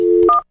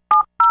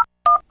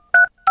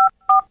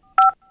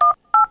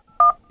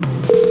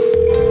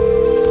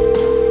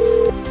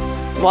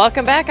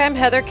Welcome back. I'm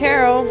Heather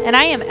Caro. And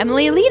I am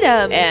Emily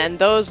Leadham. And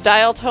those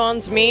dial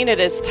tones mean it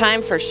is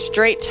time for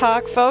Straight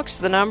Talk, folks.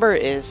 The number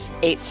is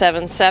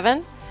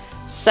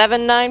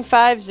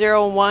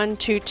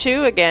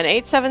 877-795-0122. Again,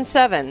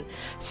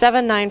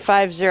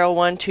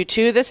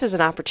 877-795-0122. This is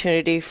an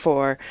opportunity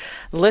for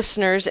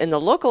listeners in the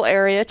local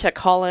area to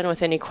call in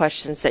with any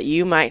questions that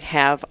you might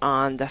have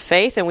on the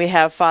faith. And we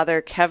have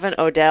Father Kevin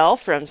Odell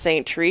from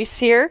St. Therese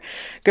here.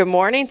 Good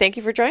morning. Thank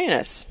you for joining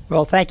us.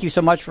 Well, thank you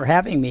so much for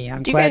having me.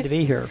 I'm glad to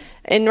be here.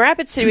 In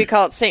Rapid City, we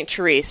call it St.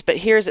 Therese, but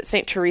here is it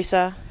St.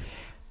 Teresa?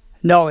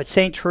 No, it's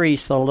St.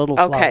 Therese, the little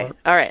flower. Okay,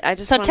 all right. I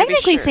just So wanted to be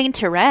technically sure. St.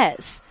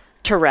 Therese.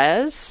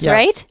 Therese? Yes.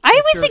 Right? I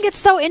always think it's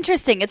so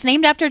interesting. It's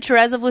named after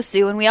Therese of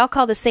Lisieux, and we all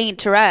call the Saint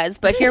Therese,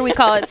 but here we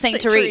call it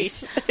St.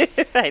 Therese.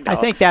 I know. I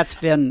think that's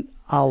been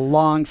a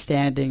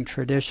long-standing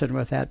tradition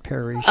with that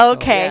parish.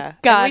 Okay, Yeah.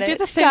 got And it. we do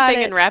the same got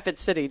thing it. in Rapid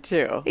City,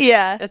 too.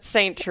 Yeah. It's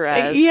St.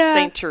 Therese, Yeah.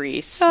 St.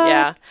 Therese,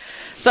 yeah.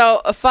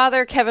 So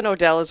Father Kevin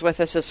Odell is with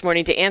us this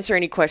morning to answer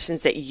any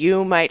questions that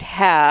you might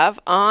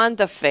have on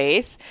the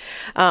faith.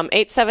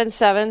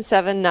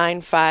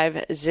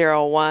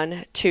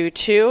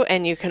 877-795-0122,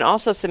 and you can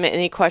also submit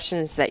any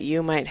questions that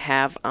you might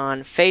have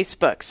on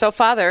Facebook. So,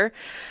 Father,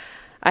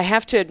 I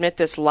have to admit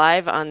this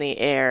live on the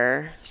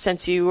air,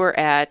 since you were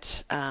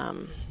at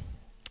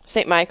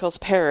St. Michael's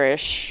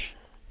Parish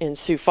in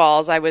Sioux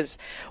Falls. I was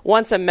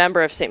once a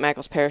member of St.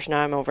 Michael's Parish.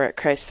 Now I'm over at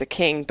Christ the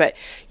King. But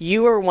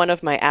you were one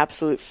of my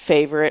absolute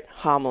favorite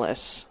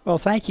homilists Well,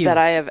 thank you. that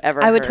I have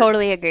ever I would heard.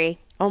 totally agree.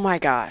 Oh, my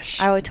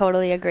gosh. I would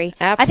totally agree.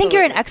 I think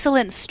you're an Absolutely.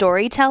 excellent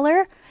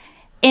storyteller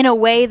in a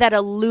way that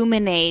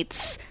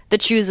illuminates the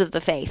truths of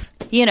the faith.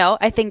 You know,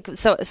 I think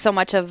so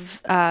much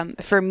of,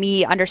 for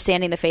me,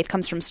 understanding the faith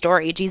comes from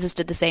story. Jesus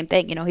did the same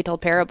thing. You know, he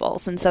told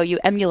parables. And so you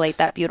emulate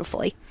that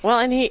beautifully. Well,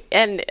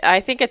 and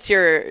I think it's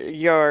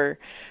your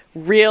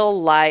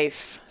real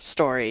life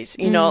stories,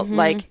 you know,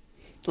 like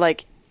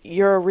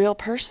you're a real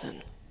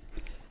person.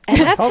 And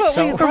that's hope what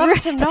so. we've grown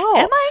to know.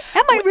 Am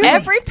I really?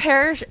 Every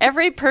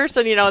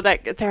person, you know,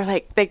 that they're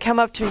like, they come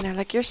up to me and they're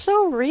like, "You're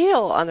so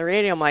real on the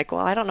radio." I'm like, "Well,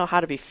 I don't know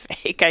how to be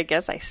fake. I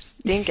guess I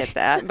stink at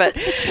that." But,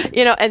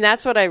 you know, and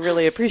that's what I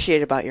really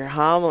appreciate about your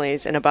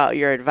homilies and about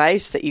your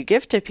advice that you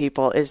give to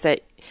people is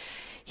that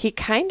he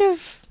kind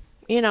of,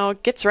 you know,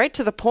 gets right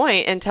to the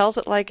point and tells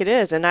it like it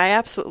is. And I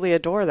absolutely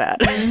adore that.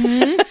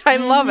 I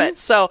love it.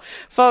 So,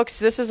 folks,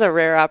 this is a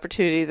rare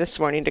opportunity this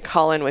morning to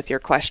call in with your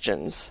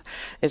questions,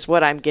 is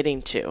what I'm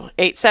getting to.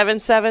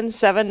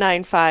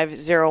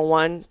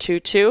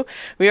 877-795-0122.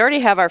 We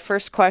already have our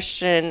first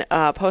question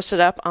posted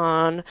up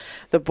on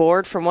the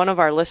board from one of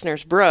our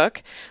listeners,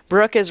 Brooke.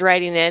 Brooke is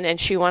writing in,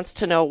 and she wants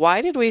to know,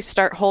 why did we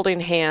start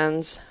holding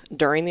hands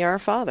during the Our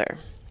Father?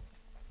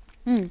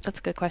 That's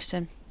a good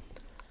question.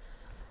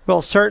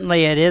 Well,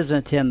 certainly it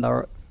isn't in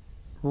the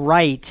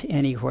right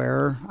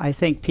anywhere. I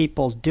think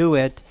people do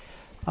it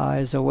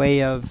as a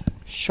way of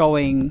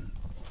showing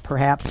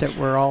perhaps that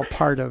we're all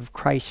part of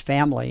Christ's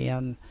family,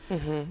 and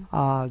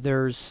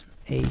there's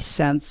a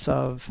sense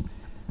of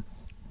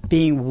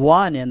being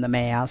one in the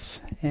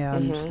Mass.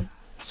 And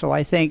so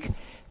I think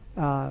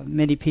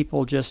many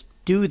people just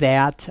do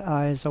that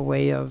as a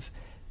way of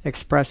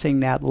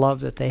expressing that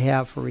love that they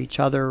have for each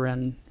other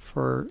and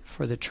for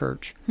the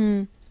church.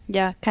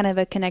 Yeah, kind of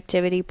a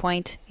connectivity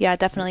point. Yeah,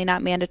 definitely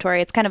not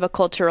mandatory. It's kind of a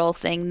cultural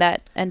thing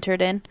that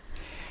entered in.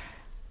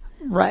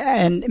 Right,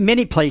 and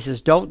many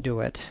places don't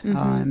do it.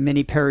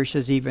 Many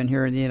parishes, even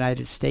here in the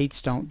United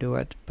States, don't do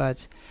it.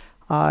 But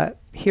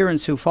here in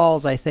Sioux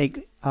Falls, I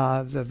think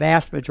the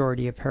vast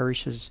majority of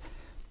parishes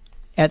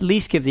at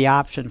least give the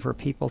option for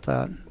people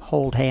to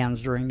hold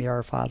hands during the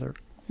Our Father.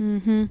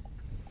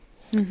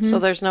 So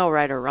there's no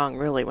right or wrong,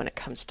 really, when it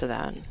comes to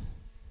that.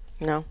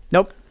 No?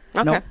 Nope.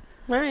 Okay. Nope.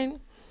 All right.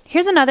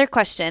 Here's another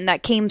question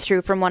that came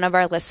through from one of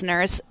our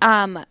listeners.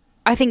 I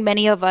think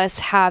many of us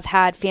have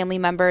had family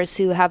members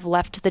who have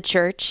left the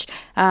church,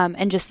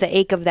 and just the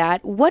ache of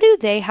that. What do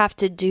they have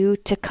to do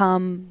to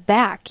come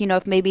back? You know,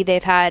 if maybe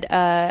they've had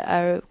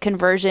a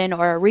conversion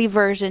or a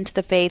reversion to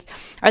the faith,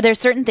 are there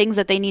certain things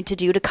that they need to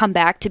do to come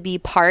back to be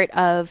part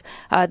of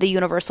the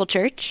universal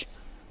church?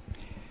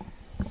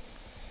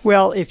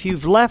 Well, if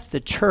you've left the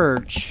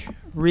church,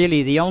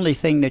 really the only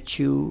thing that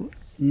you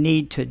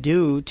need to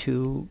do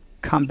to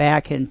come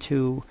back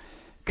into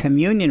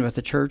communion with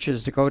the church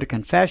is to go to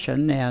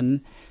confession and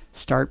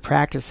start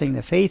practicing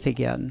the faith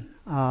again.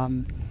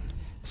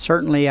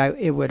 Certainly,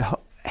 it would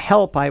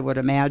help, I would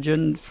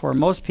imagine, for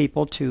most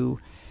people to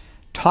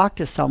talk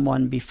to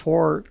someone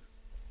before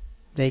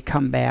they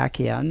come back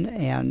in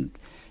and,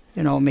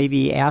 you know,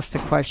 maybe ask the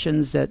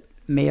questions that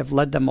may have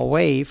led them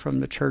away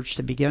from the church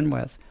to begin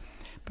with.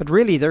 But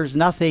really, there's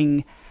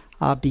nothing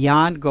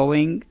beyond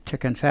going to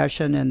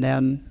confession and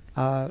then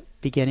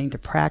beginning to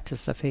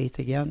practice the faith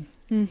again.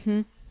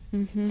 Well,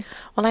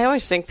 I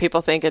always think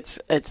people think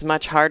it's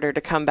much harder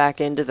to come back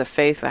into the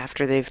faith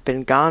after they've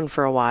been gone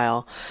for a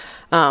while.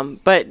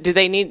 But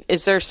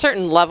is there a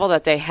certain level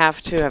that they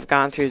have to have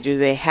gone through? Do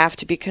they have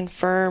to be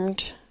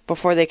confirmed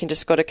before they can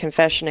just go to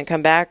confession and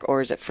come back?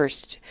 Or is it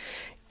first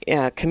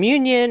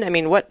communion? I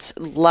mean, what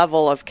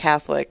level of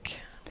Catholic?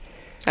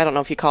 I don't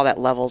know if you call that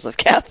levels of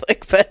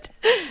Catholic, but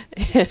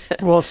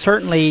well,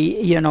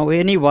 certainly,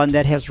 anyone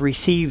that has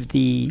received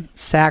the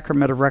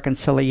sacrament of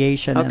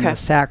reconciliation and the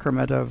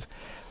sacrament of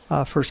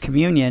First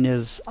Communion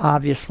is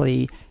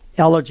obviously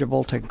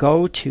eligible to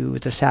go to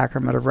the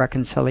sacrament of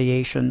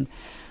reconciliation.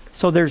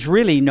 So there's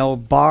really no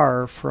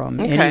bar from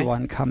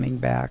anyone coming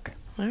back.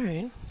 All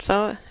right.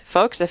 So,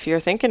 folks, if you're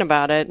thinking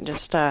about it,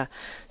 just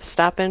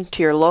stop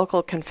into your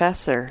local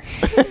confessor.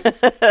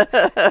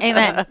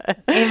 Amen.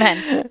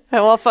 Amen.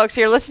 Well, folks,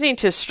 you're listening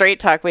to Straight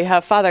Talk. We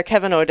have Father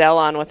Kevin Odell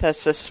on with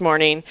us this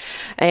morning,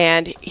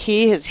 and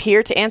he is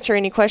here to answer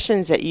any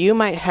questions that you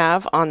might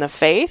have on the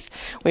faith.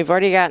 We've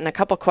already gotten a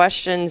couple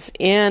questions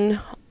in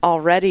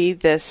already.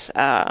 It's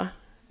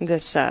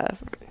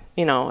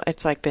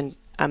like been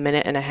a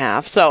minute and a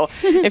half. So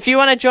if you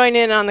want to join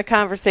in on the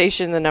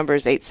conversation, the number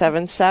is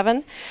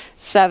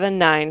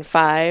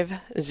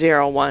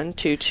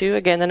 877-795-0122.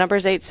 Again, the number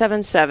is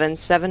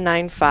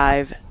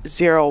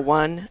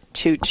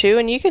 877-795-0122.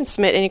 And you can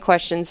submit any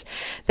questions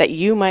that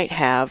you might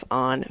have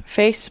on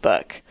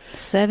Facebook.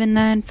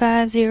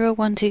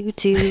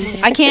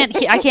 7950122. I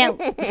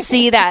can't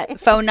see that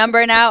phone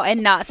number now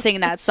and not sing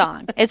that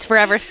song. It's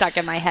forever stuck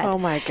in my head. Oh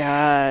my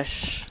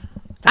gosh.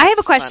 I have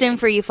a question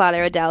for you,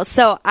 Father Odell.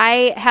 So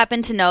I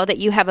happen to know that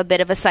you have a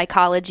bit of a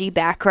psychology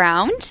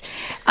background.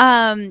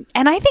 And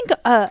I think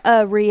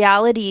a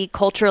reality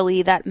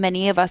culturally that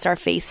many of us are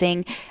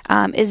facing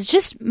is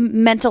just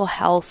mental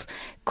health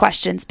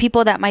questions.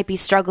 People that might be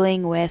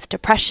struggling with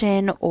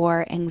depression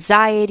or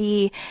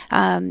anxiety,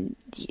 in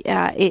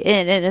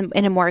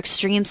a more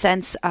extreme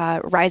sense,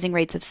 rising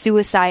rates of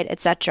suicide,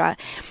 etc.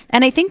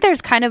 And I think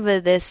there's kind of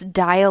this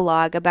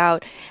dialogue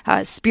about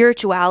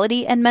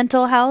spirituality and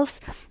mental health.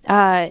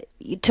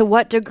 To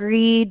what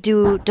degree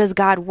does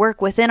God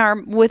work within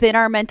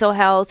our mental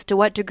health? To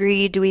what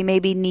degree do we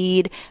maybe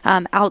need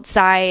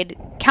outside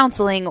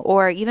counseling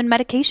or even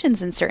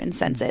medications in certain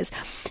senses?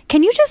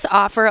 Can you just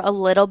offer a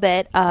little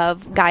bit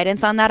of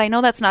guidance on that? I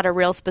know that's not a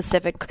real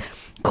specific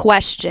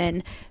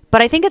question,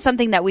 but I think it's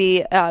something that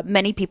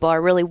many people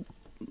are really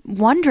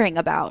wondering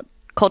about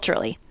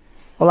culturally.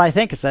 Well, I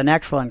think it's an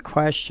excellent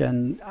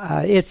question.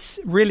 It's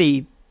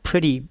really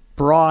pretty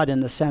broad in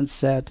the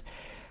sense that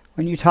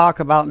when you talk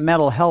about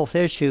mental health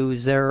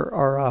issues, there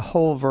are a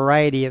whole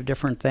variety of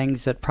different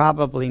things that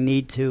probably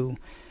need to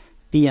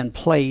be in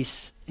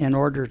place in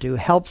order to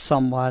help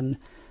someone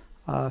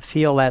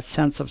feel that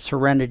sense of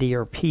serenity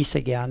or peace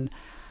again.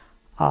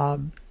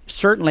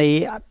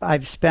 Certainly,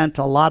 I've spent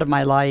a lot of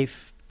my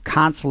life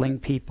counseling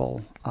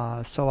people,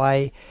 so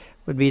I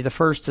would be the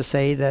first to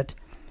say that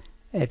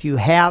if you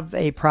have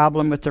a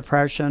problem with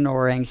depression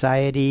or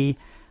anxiety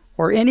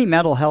or any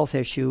mental health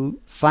issue,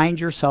 find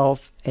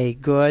yourself a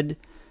good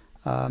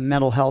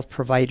mental health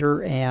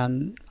provider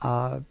and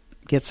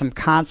get some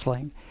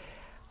counseling.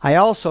 I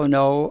also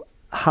know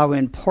how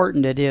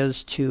important it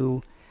is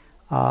to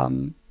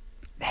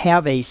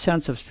have a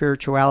sense of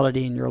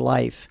spirituality in your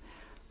life.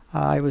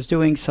 I was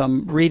doing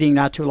some reading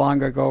not too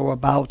long ago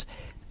about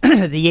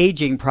the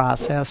aging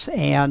process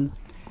and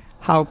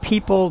how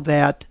people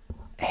that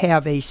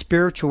have a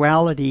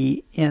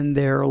spirituality in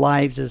their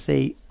lives as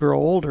they grow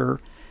older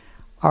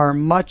are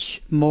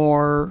much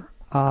more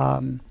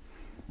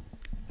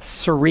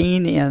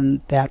serene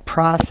in that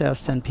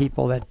process than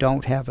people that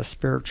don't have a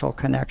spiritual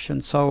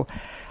connection. So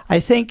I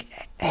think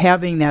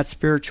having that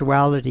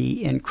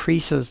spirituality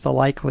increases the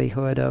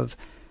likelihood of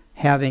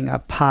having a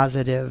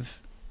positive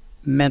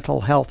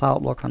mental health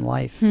outlook on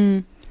life.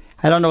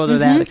 I don't know whether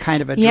that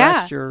kind of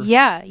addressed your...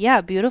 Yeah,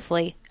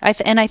 beautifully.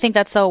 And I think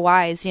that's so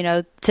wise,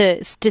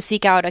 to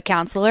seek out a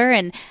counselor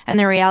and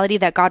the reality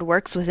that God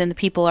works within the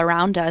people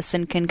around us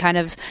and can kind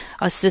of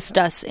assist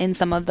us in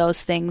some of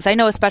those things. I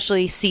know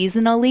especially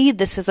seasonally,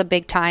 this is a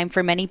big time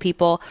for many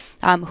people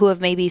who have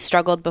maybe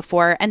struggled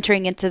before.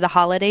 Entering into the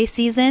holiday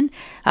season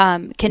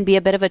can be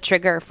a bit of a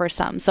trigger for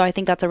some. So I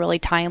think that's a really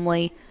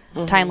timely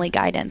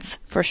guidance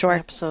for sure.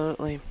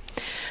 Absolutely.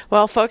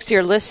 Well, folks,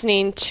 you're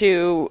listening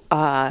to...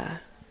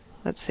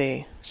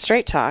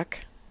 Straight Talk.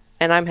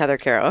 And I'm Heather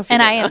Caro.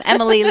 And I am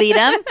Emily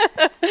Leadham.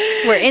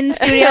 We're in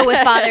studio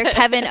with Father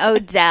Kevin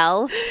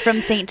Odell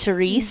from St.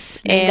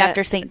 Therese, named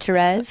after St.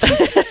 Therese.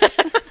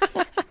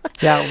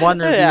 Yeah,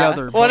 one or the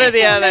other. One or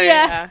the other,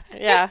 yeah.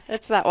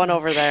 It's that one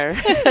over there.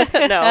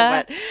 No,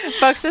 but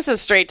folks, this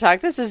is Straight Talk.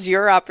 This is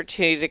your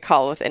opportunity to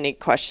call with any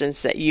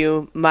questions that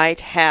you might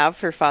have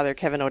for Father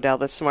Kevin Odell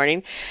this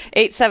morning.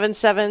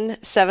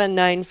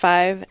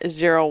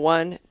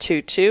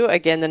 877-795-0122.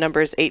 Again, the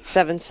number is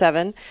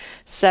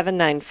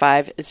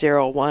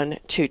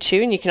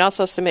 877-795-0122. And you can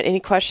also submit any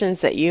questions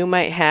that you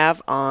might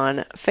have on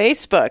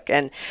Facebook.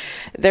 And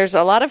there's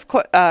a lot of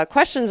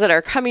questions that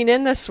are coming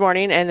in this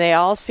morning, and they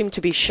all seem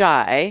to be shy.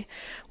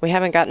 We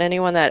haven't gotten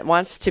anyone that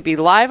wants to be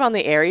live on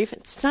the air.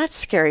 It's not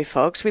scary,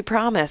 folks. We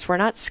promise. We're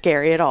not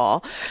scary at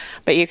all.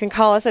 But you can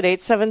call us at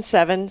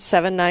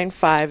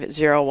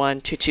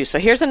 877-795-0122. So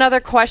here's another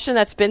question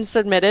that's been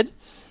submitted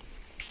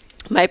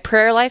My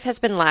prayer life has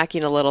been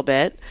lacking a little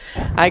bit.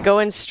 I go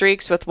in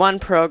streaks with one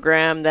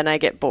program, then I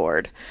get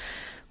bored.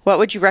 What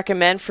would you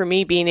recommend for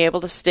me being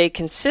able to stay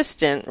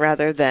consistent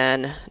rather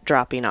than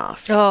dropping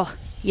off? Oh,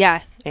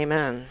 yeah.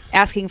 Amen.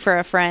 Asking for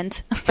a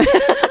friend.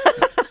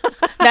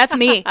 That's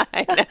me.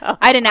 I know.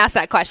 I didn't ask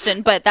that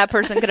question, but that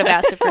person could have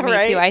asked it for me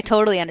Right? too. I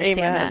totally understand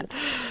Amen. that.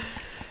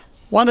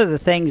 One of the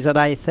things that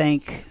I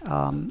think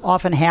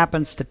often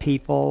happens to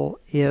people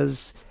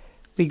is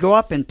we go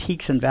up in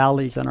peaks and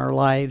valleys in our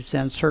lives,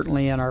 and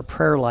certainly in our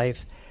prayer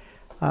life.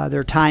 There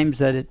are times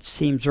that it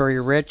seems very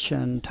rich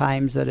and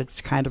times that it's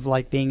kind of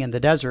like being in the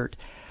desert.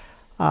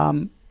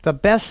 The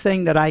best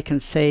thing that I can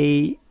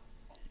say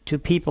to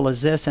people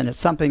is this, and it's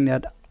something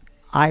that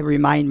I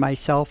remind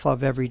myself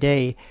of every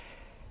day.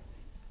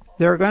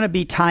 There are going to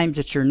be times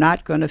that you're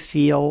not going to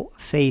feel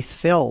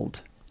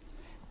faith-filled,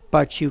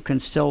 but you can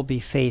still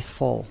be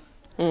faithful,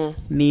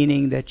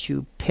 meaning that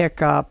you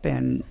pick up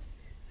and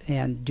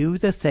do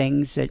the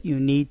things that you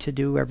need to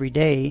do every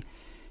day,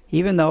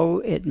 even though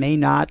it may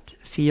not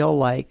feel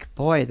like,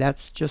 boy,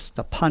 that's just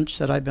the punch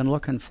that I've been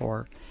looking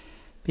for,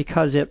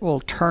 because it will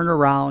turn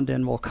around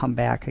and will come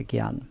back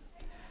again.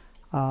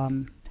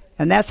 And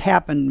that's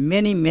happened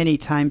many, many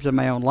times in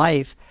my own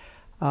life,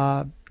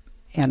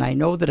 and I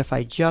know that if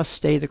I just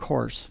stay the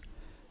course,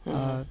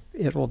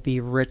 it will be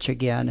rich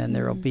again, and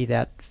there will be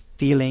that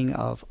feeling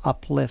of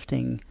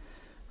uplifting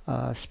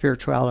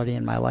spirituality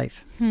in my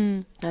life.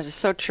 That is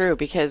so true,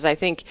 because I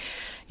think,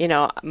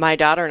 my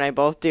daughter and I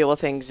both deal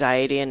with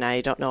anxiety, and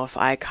I don't know if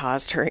I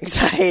caused her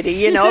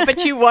anxiety,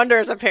 but you wonder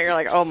as a parent,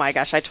 like, oh my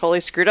gosh, I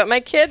totally screwed up my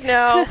kid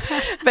now.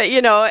 But,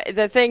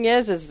 the thing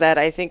is that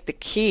I think the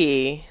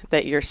key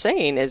that you're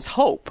saying is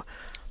hope.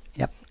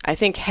 Yep. I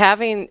think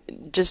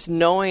just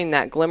knowing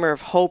that glimmer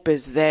of hope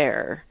is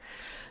there,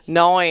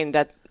 knowing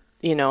that,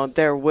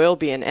 there will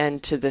be an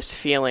end to this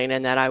feeling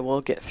and that I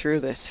will get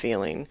through this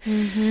feeling.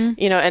 Mm-hmm.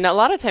 And a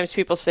lot of times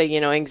people say,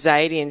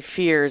 anxiety and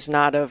fear is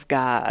not of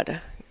God.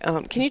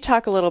 Can you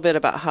talk a little bit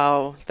about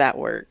how that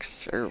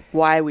works or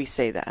why we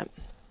say that?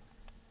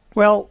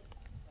 Well,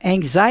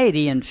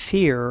 anxiety and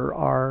fear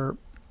are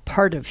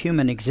part of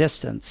human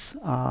existence.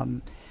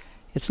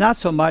 It's not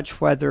so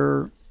much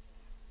whether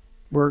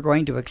we're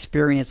going to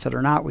experience it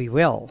or not, we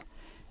will.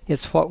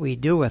 It's what we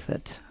do with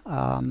it.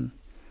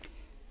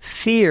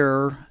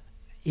 Fear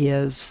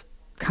is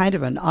kind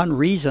of an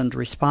unreasoned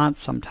response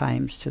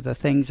sometimes to the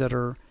things that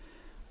are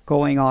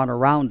going on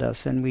around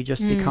us, and we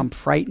just become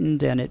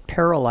frightened, and it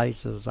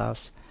paralyzes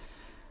us.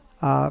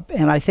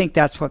 And I think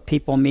that's what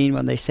people mean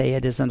when they say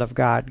it isn't of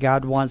God.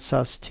 God wants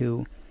us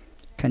to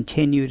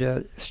continue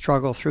to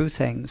struggle through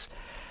things.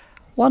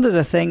 One of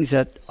the things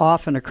that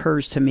often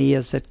occurs to me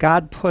is that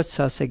God puts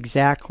us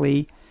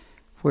exactly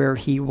where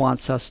He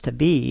wants us to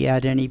be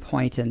at any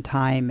point in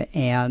time,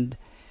 and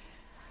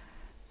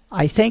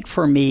I think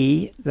for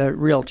me, the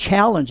real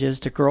challenge is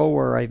to grow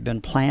where I've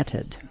been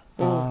planted.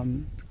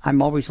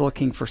 I'm always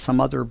looking for some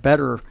other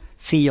better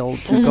field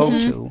to go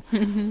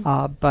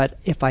to. But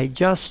if I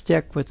just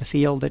stick with the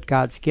field that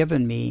God's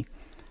given me,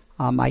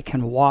 I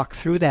can walk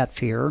through that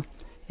fear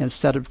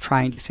instead of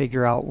trying to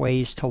figure out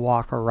ways to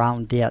walk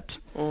around it,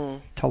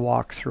 to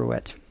walk through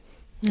it.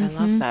 I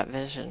love that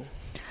vision.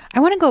 I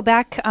want to go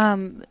back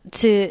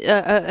to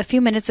a few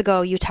minutes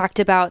ago. You talked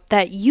about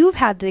that you've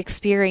had the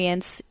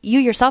experience, you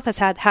yourself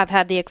have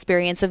had the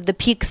experience of the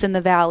peaks and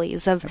the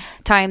valleys of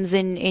times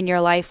in your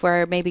life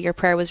where maybe your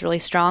prayer was really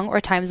strong or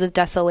times of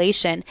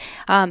desolation.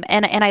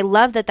 And I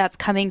love that that's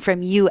coming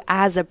from you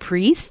as a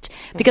priest,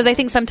 because I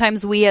think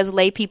sometimes we as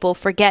lay people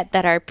forget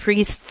that our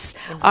priests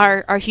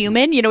are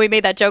human. We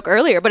made that joke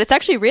earlier, but it's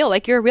actually real,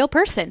 like you're a real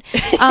person.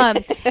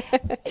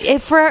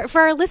 For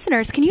our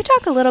listeners, can you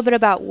talk a little bit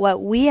about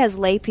what we as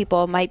lay people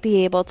might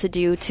be able to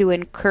do to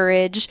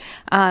encourage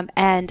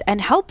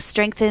and help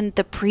strengthen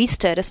the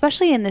priesthood,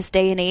 especially in this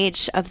day and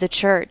age of the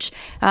church?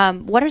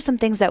 What are some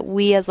things that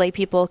we as lay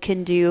people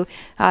can do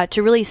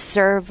to really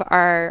serve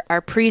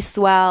our priests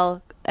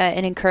well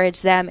and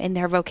encourage them in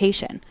their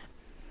vocation?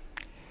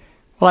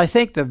 Well, I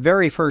think the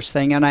very first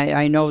thing, and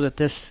I know that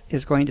this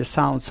is going to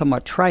sound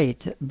somewhat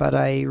trite, but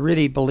I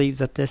really believe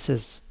that this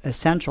is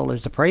essential,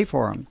 is to pray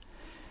for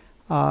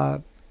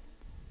them.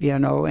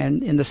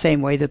 And in the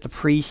same way that the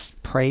priests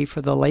pray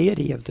for the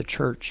laity of the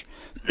church.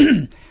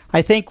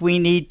 I think we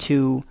need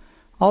to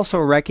also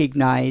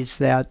recognize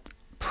that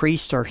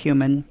priests are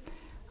human.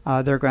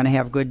 They're going to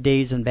have good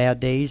days and bad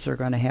days. They're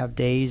going to have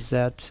days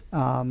that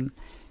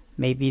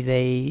maybe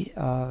they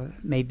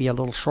may be a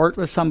little short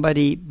with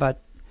somebody,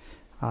 but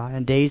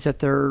and days that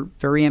they're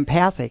very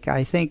empathic.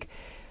 I think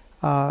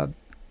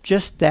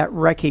just that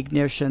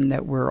recognition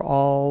that we're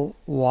all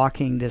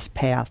walking this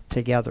path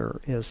together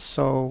is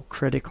so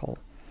critical.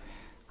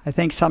 I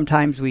think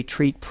sometimes we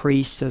treat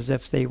priests as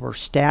if they were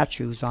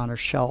statues on a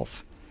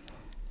shelf,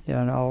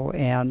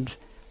 and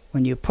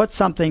when you put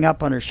something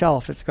up on a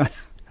shelf, it's going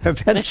to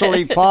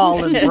eventually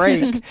fall and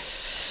break.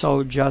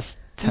 So just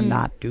to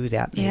not do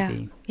that,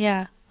 maybe.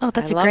 Yeah. Oh,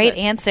 that's I a love great it.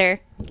 answer.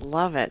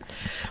 Love it.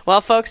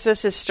 Well, folks,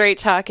 this is Straight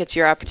Talk. It's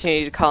your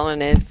opportunity to call in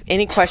with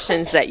any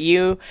questions that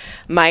you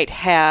might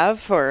have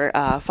for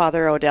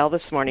Father Odell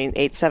this morning,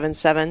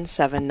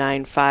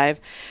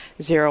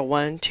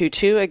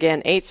 877-795-0122.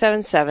 Again,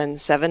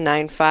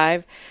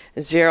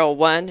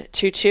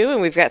 877-795-0122.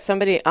 And we've got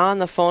somebody on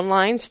the phone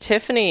lines.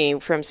 Tiffany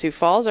from Sioux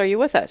Falls, are you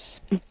with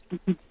us?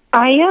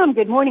 I am.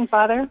 Good morning,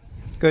 Father.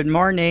 Good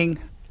morning.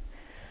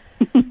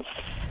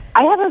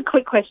 I have a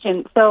quick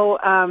question. So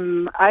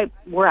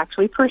we're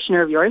actually a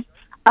parishioner of yours.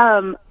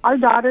 Our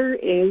daughter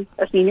is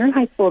a senior in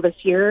high school this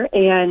year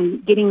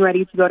and getting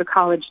ready to go to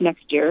college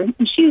next year.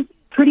 And she's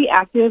pretty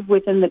active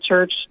within the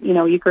church,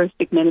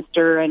 Eucharistic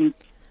minister and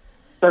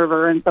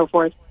server and so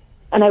forth.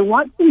 And I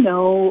want to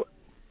know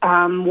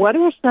what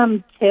are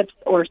some tips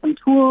or some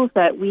tools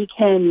that we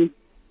can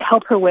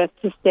help her with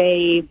to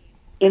stay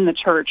in the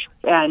church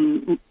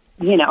and,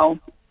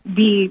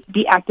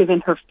 be active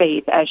in her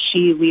faith as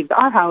she leaves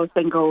our house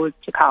and goes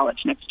to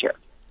college next year?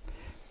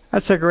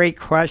 That's a great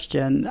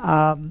question.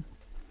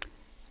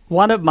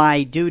 One of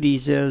my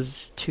duties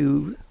is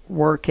to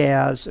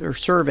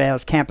serve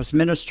as campus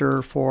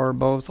minister for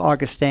both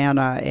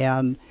Augustana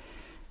and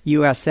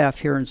USF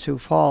here in Sioux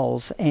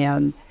Falls.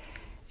 And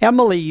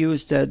Emily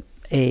used a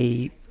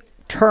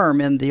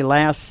term in the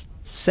last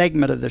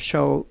segment of the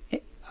show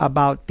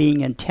about being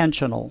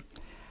intentional.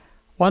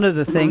 One of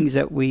the things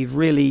that we've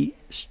really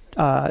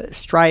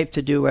strive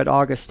to do at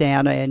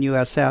Augustana and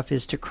USF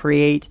is to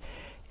create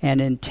an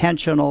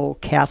intentional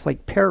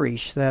Catholic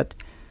parish that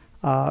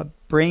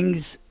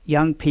brings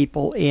young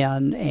people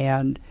in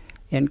and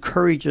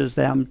encourages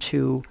them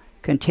to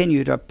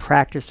continue to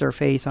practice their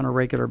faith on a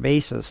regular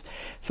basis.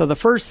 So the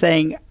first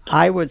thing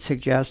I would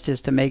suggest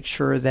is to make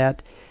sure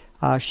that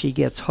she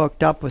gets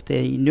hooked up with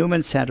the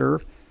Newman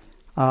Center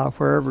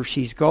wherever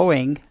she's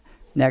going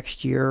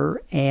next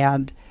year,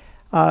 and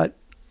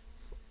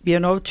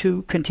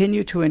to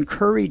continue to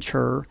encourage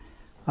her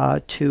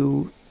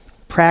to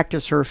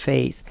practice her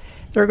faith.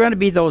 There are going to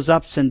be those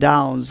ups and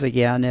downs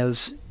again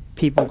as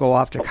people go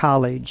off to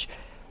college,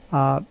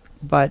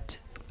 but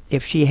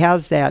if she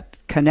has that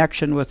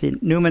connection with the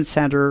Newman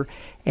Center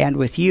and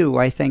with you,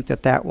 I think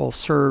that will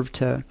serve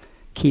to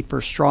keep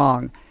her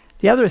strong.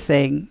 The other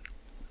thing,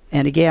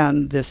 and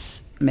again,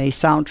 this may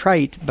sound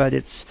trite, but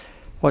it's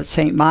what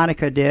St.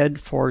 Monica did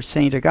for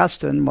St.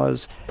 Augustine,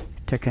 was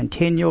to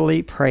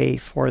continually pray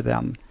for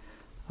them.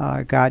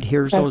 God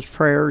hears those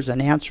prayers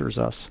and answers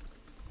us.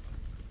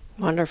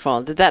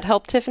 Wonderful. Did that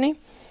help, Tiffany?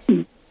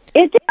 It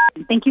did.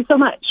 Thank you so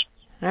much.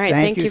 All right.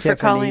 Thank you for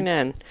Tiffany. calling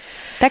in.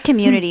 That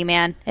community,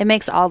 man, it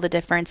makes all the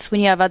difference.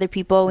 When you have other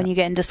people, when you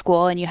get into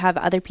school and you have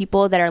other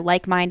people that are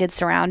like-minded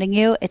surrounding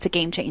you, it's a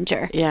game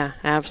changer. Yeah,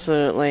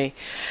 absolutely.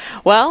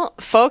 Well,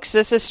 folks,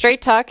 this is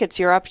Straight Talk. It's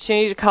your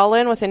opportunity to call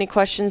in with any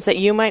questions that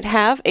you might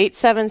have.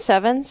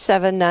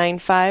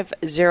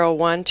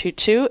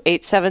 877-795-0122,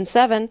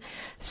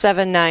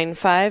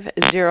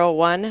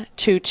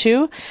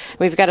 877-795-0122.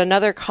 We've got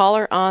another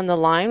caller on the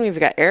line. We've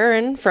got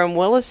Aaron from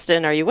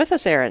Williston. Are you with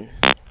us, Aaron?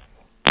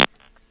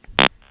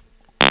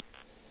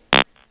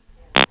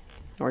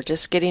 We're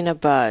just getting a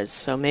buzz,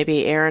 so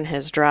maybe Aaron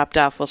has dropped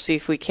off. We'll see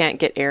if we can't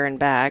get Aaron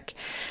back.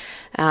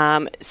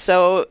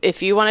 So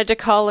if you wanted to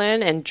call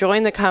in and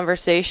join the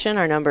conversation,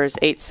 our number is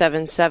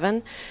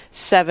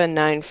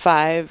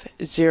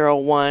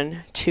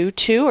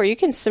 877-795-0122, or you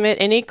can submit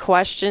any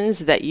questions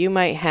that you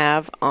might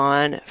have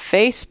on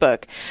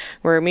Facebook.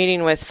 We're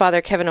meeting with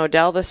Father Kevin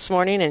Odell this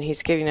morning, and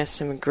he's giving us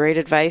some great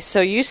advice. So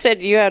you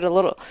said you had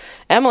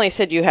Emily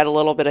said you had a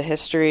little bit of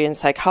history in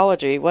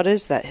psychology. What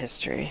is that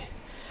history?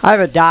 I have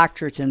a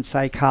doctorate in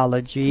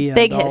psychology.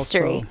 Big and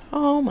history.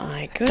 also, Oh,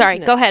 my goodness. Sorry,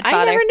 go ahead, Father.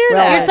 I never knew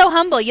that. You're so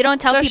humble. You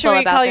don't tell So people should we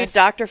about call this. you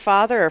Dr.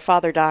 Father or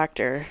Father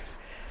Doctor?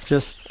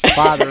 just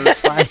fathers.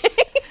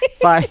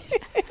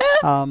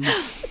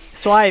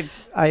 So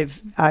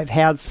I've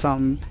had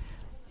some,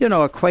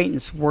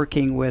 acquaintance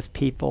working with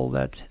people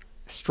that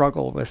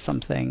struggle with some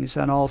things,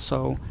 and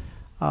also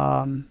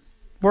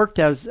worked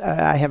as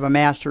I have a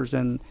master's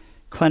in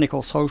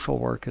clinical social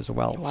work as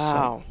well.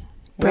 Wow. So.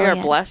 We are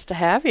Brilliant. blessed to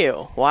have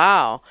you.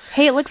 Wow.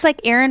 Hey, it looks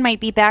like Aaron might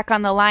be back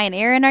on the line.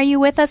 Aaron, are you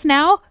with us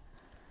now?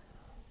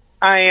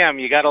 I am.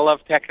 You got to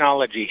love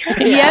technology.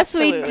 Yes,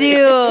 we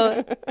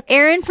absolutely. do.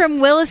 Aaron from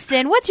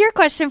Williston, what's your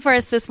question for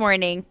us this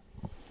morning?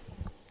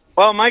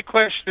 Well, my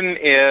question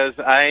is,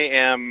 I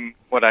am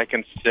what I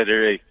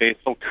consider a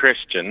faithful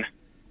Christian,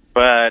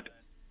 but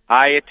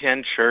I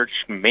attend church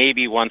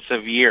maybe once a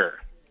year.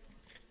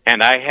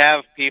 And I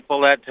have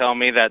people that tell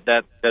me that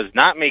does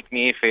not make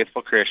me a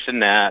faithful Christian,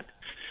 that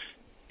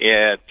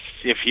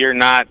if you're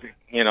not,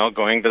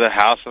 going to the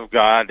house of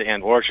God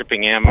and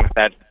worshiping Him, and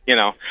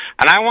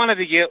I wanted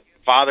to get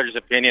Father's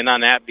opinion on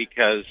that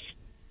because,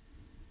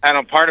 I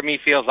don't know, part of me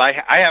feels I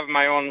have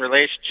my own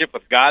relationship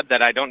with God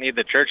that I don't need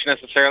the church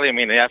necessarily. I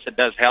mean, yes, it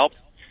does help,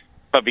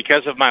 but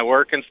because of my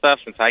work and stuff,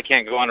 since I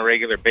can't go on a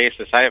regular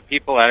basis, I have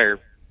people that are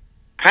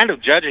kind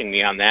of judging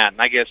me on that,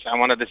 and I guess I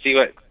wanted to see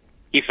what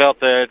he felt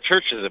the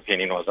church's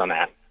opinion was on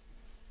that.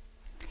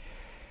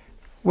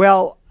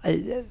 Well,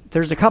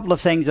 there's a couple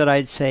of things that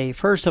I'd say.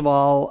 First of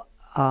all,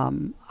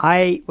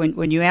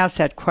 when you ask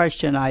that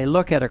question, I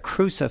look at a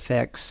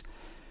crucifix.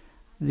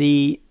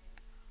 The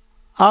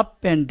up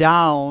and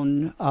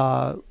down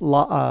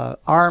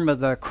arm of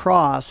the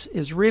cross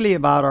is really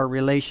about our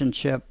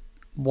relationship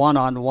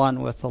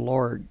one-on-one with the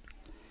Lord.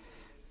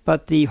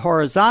 But the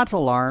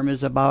horizontal arm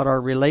is about our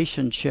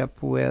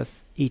relationship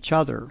with each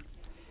other.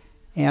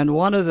 And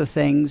one of the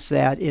things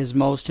that is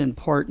most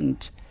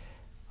important,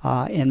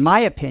 in my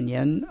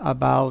opinion,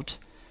 about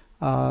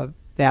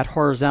that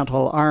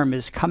horizontal arm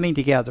is coming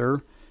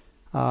together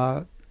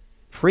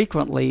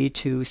frequently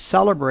to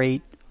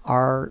celebrate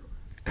our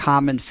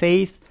common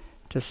faith,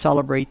 to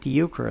celebrate the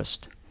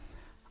Eucharist.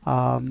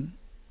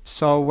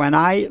 So when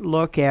I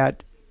look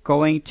at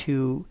going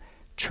to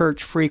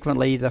church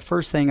frequently, the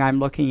first thing I'm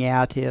looking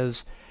at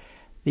is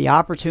the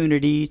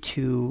opportunity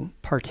to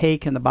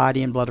partake in the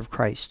body and blood of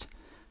Christ.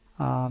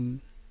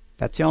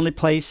 That's the only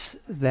place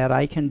that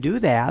I can do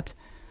that.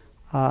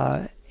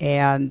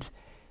 And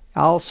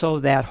also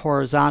that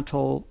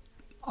horizontal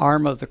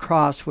arm of the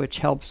cross, which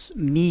helps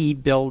me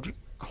build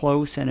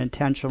close and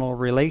intentional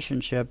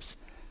relationships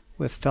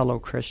with fellow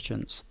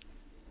Christians.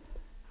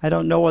 I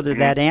don't know whether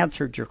that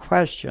answered your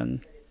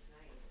question.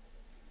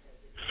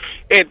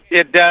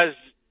 It does.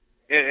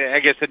 I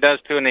guess it does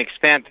to an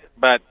extent,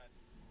 but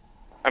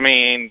I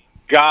mean,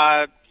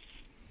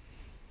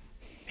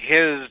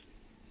 His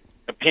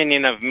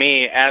opinion of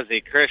me as a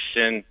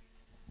Christian,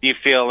 do you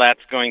feel that's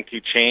going to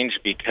change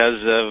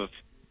because of,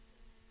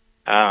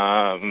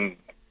 I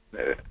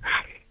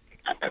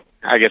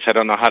guess I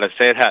don't know how to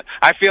say that.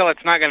 I feel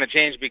it's not going to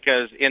change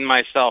because in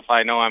myself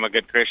I know I'm a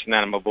good Christian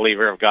and I'm a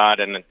believer of God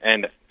and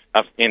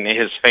in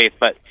His faith,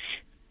 but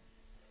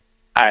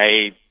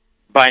by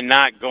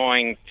not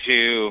going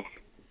to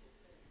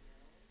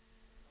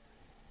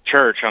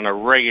church on a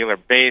regular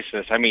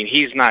basis, I mean,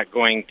 He's not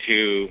going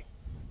to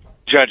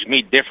judge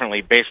me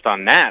differently based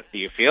on that, do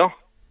you feel?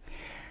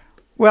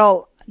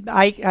 Well,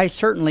 I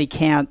certainly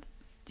can't,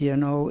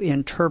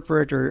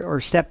 interpret or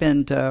step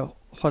into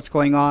what's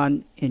going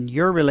on in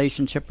your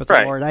relationship with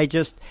the Lord. I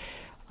just,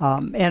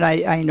 and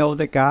I know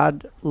that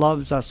God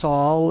loves us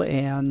all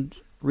and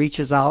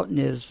reaches out in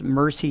His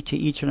mercy to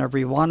each and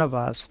every one of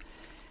us.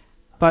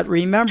 But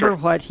remember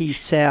what He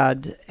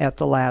said at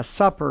the Last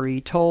Supper. He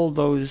told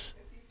those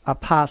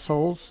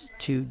apostles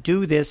to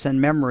do this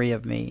in memory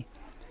of me.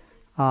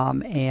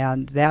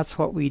 And that's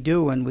what we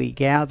do when we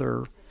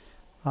gather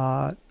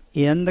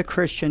in the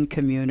Christian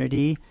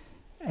community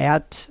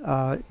at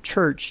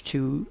church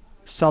to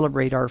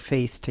celebrate our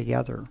faith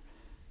together.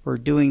 We're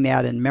doing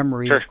that in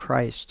memory of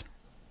Christ.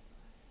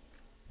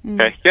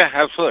 Okay. Yeah,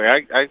 absolutely.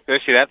 I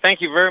see that.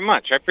 Thank you very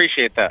much. I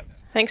appreciate that.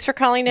 Thanks for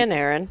calling in,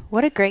 Aaron.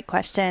 What a great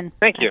question.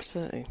 Thank you.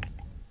 Absolutely.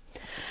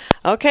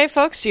 Okay,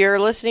 folks, you're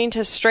listening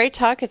to Straight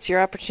Talk. It's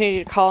your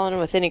opportunity to call in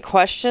with any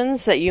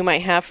questions that you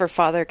might have for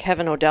Father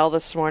Kevin Odell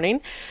this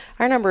morning.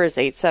 Our number is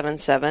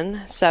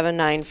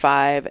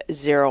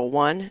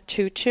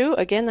 877-795-0122.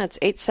 Again, that's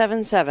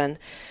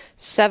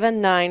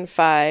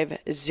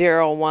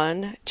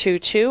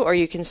 877-795-0122. Or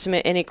you can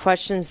submit any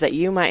questions that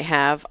you might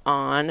have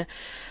on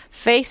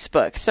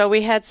Facebook. So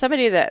we had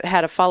somebody that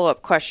had a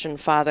follow-up question,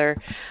 Father,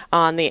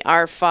 on the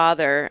Our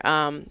Father.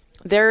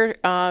 They're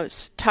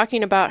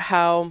talking about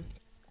how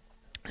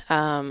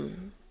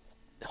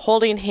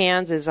holding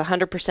hands is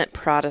 100%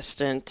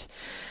 Protestant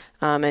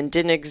and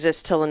didn't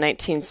exist till the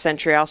 19th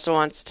century. Also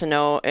wants to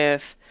know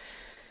if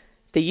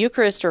the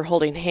Eucharist or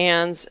holding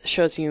hands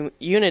shows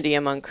unity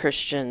among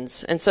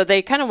Christians. And so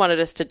they kind of wanted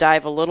us to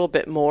dive a little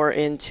bit more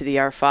into the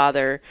Our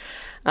Father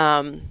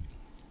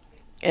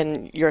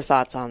and your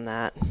thoughts on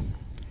that.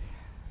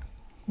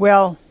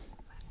 Well,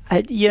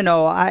 I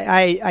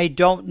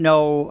don't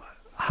know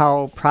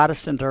how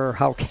Protestant or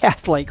how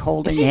Catholic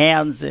holding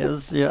hands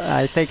is.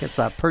 I think it's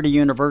a pretty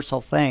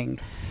universal thing.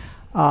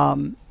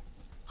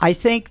 I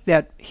think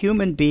that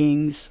human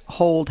beings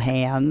hold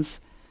hands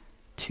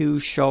to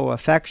show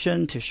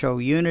affection, to show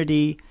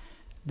unity.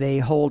 They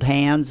hold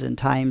hands in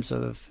times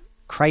of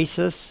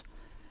crisis.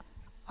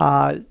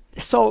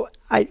 So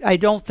I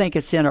don't think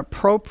it's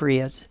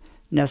inappropriate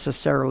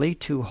necessarily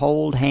to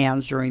hold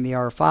hands during the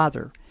Our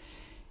Father.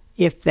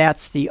 If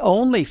that's the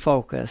only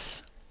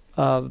focus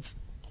of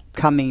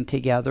coming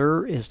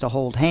together is to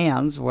hold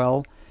hands,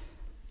 well,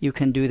 you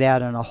can do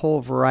that in a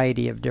whole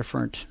variety of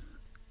different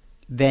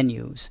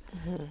venues.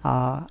 Mm-hmm.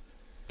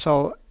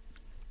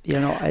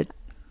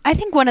 I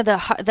think one of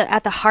the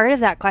at the heart of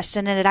that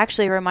question, and it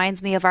actually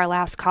reminds me of our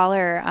last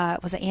caller.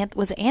 Was it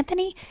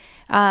Anthony?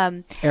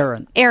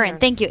 Aaron.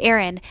 Thank you,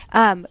 Aaron.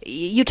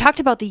 You talked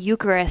about the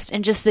Eucharist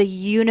and just the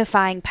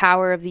unifying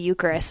power of the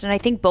Eucharist. And I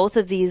think both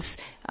of these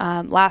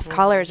last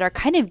callers are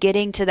kind of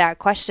getting to that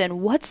question.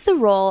 What's the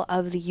role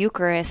of the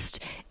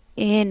Eucharist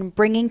in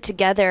bringing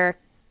together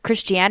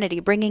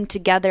Christianity, bringing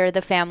together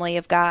the family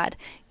of God?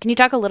 Can you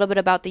talk a little bit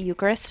about the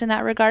Eucharist in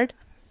that regard?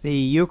 The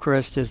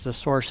Eucharist is the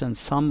source and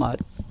summit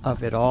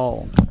of it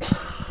all.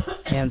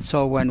 And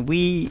so when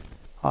we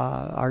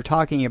are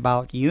talking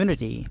about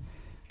unity,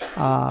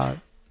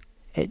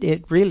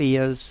 it really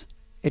is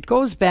it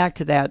goes back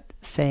to that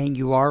saying,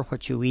 you are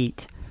what you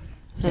eat.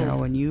 You know,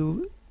 when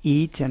you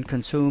eat and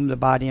consume the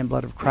body and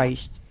blood of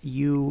Christ,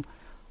 you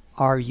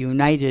are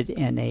united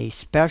in a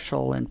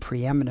special and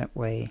preeminent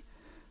way.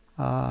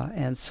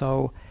 And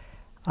so,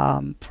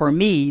 for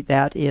me,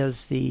 that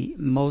is the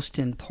most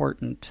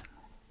important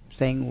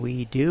thing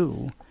we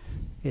do,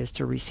 is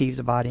to receive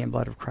the body and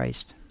blood of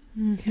Christ.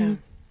 Yeah.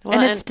 Well,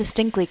 and it's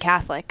distinctly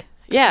Catholic.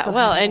 Yeah,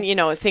 well,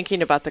 and,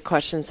 thinking about the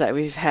questions that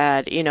we've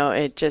had,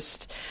 I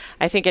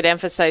think it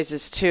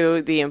emphasizes,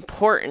 too, the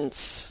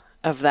importance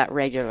of that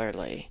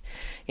regularly,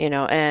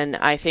 and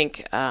I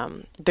think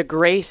the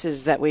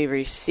graces that we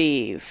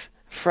receive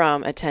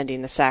from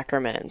attending the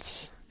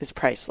sacraments is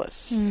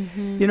priceless.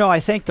 Mm-hmm. I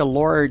think the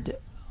Lord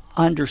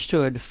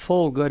understood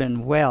full good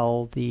and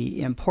well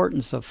the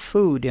importance of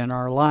food in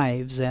our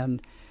lives,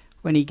 and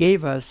when he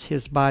gave us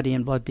his body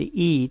and blood to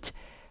eat,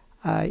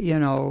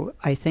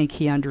 I think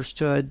he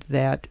understood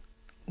that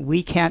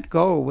we can't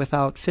go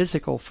without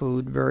physical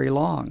food very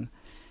long,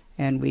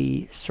 and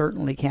we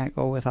certainly can't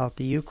go without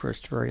the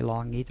Eucharist very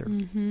long either.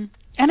 Mm-hmm.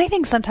 And I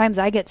think sometimes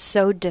I get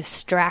so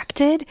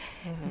distracted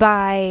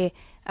by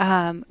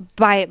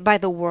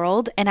the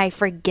world, and I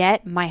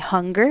forget my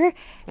hunger.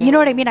 You know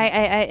what I mean?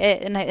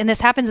 And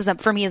this happens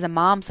for me as a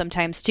mom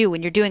sometimes too.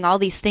 When you're doing all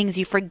these things,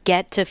 you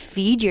forget to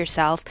feed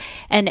yourself.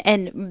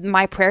 And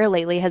my prayer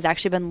lately has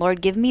actually been,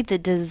 Lord, give me the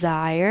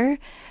desire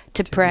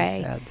to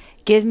pray.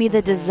 Give me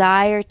the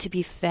desire to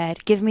be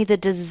fed. Give me the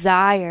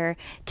desire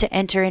to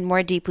enter in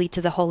more deeply to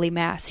the Holy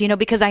Mass.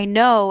 Because I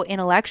know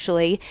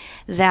intellectually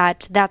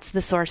that that's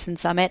the source and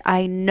summit.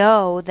 I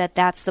know that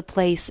that's the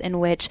place in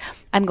which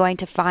I'm going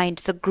to find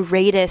the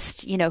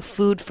greatest,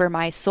 food for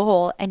my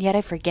soul, and yet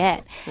I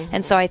forget.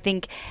 And so I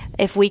think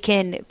if we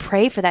can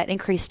pray for that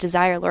increased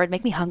desire, Lord,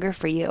 make me hunger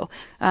for you.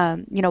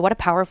 What a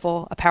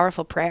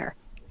powerful prayer.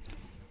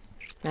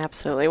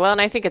 Absolutely. Well,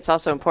 and I think it's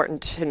also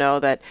important to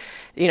know that,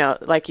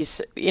 like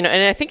and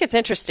I think it's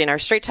interesting. Our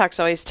Straight Talks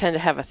always tend to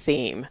have a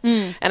theme.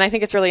 And I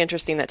think it's really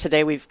interesting that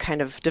today we've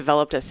kind of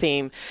developed a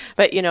theme.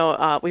 But,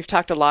 we've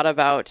talked a lot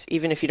about,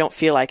 even if you don't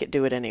feel like it,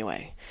 do it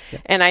anyway.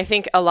 Yep. And I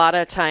think a lot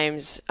of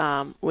times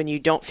when you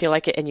don't feel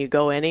like it and you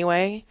go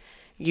anyway,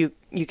 you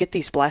get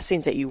these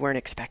blessings that you weren't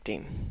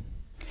expecting.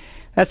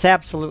 That's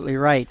absolutely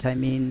right. I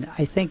mean,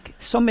 I think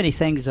so many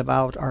things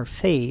about our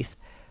faith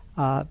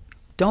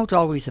don't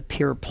always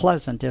appear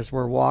pleasant as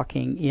we're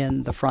walking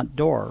in the front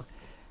door,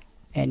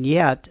 and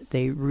yet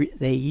they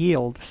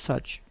yield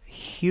such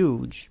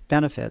huge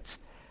benefits.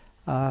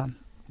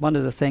 One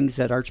of the things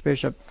that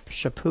Archbishop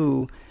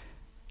Chaput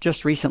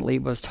just recently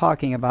was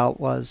talking about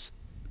was,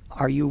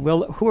 are you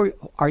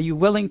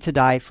willing to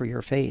die for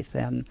your faith?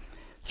 And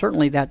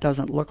certainly that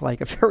doesn't look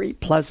like a very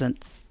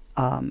pleasant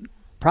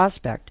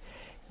prospect.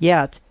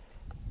 Yet,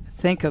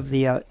 think of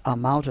the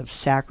amount of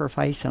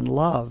sacrifice and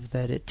love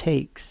that it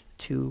takes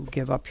to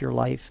give up your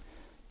life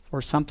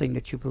for something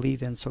that you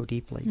believe in so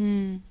deeply.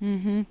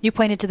 Mm-hmm. You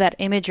pointed to that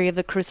imagery of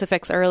the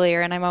crucifix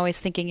earlier, and I'm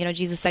always thinking,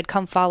 Jesus said,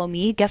 come follow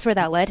me. Guess where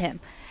that led him?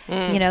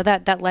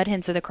 That led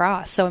him to the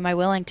cross. So am I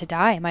willing to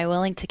die? Am I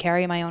willing to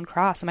carry my own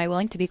cross? Am I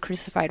willing to be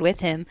crucified with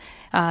him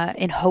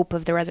in hope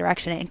of the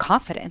resurrection, and in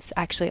confidence,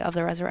 actually, of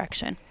the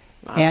resurrection?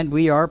 Wow. And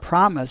we are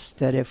promised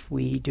that if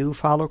we do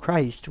follow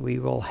Christ, we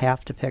will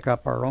have to pick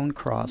up our own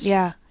cross.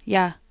 Yeah.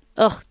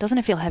 Ugh, doesn't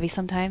it feel heavy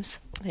sometimes?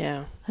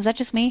 Yeah. Is that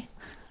just me?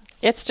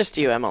 It's just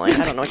you, Emily. I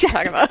don't know what you're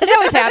talking about. That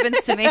always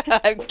happens to me.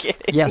 I'm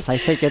kidding. Yes, I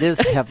think it is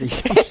heavy.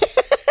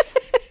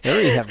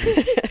 Very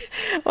heavy.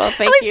 Well,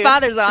 thank At you. least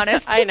Father's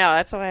honest. I know.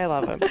 That's why I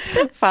love him.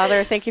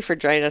 Father, thank you for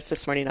joining us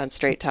this morning on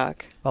Straight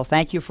Talk. Well,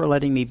 thank you for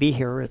letting me be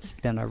here. It's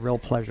been a real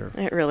pleasure.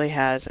 It really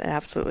has. It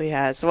absolutely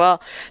has. Well,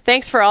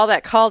 thanks for all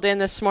that called in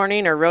this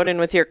morning or wrote in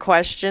with your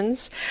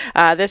questions.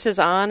 This is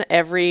on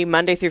every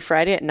Monday through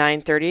Friday at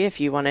 9:30 if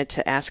you wanted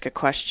to ask a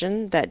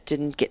question that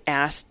didn't get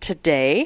asked today.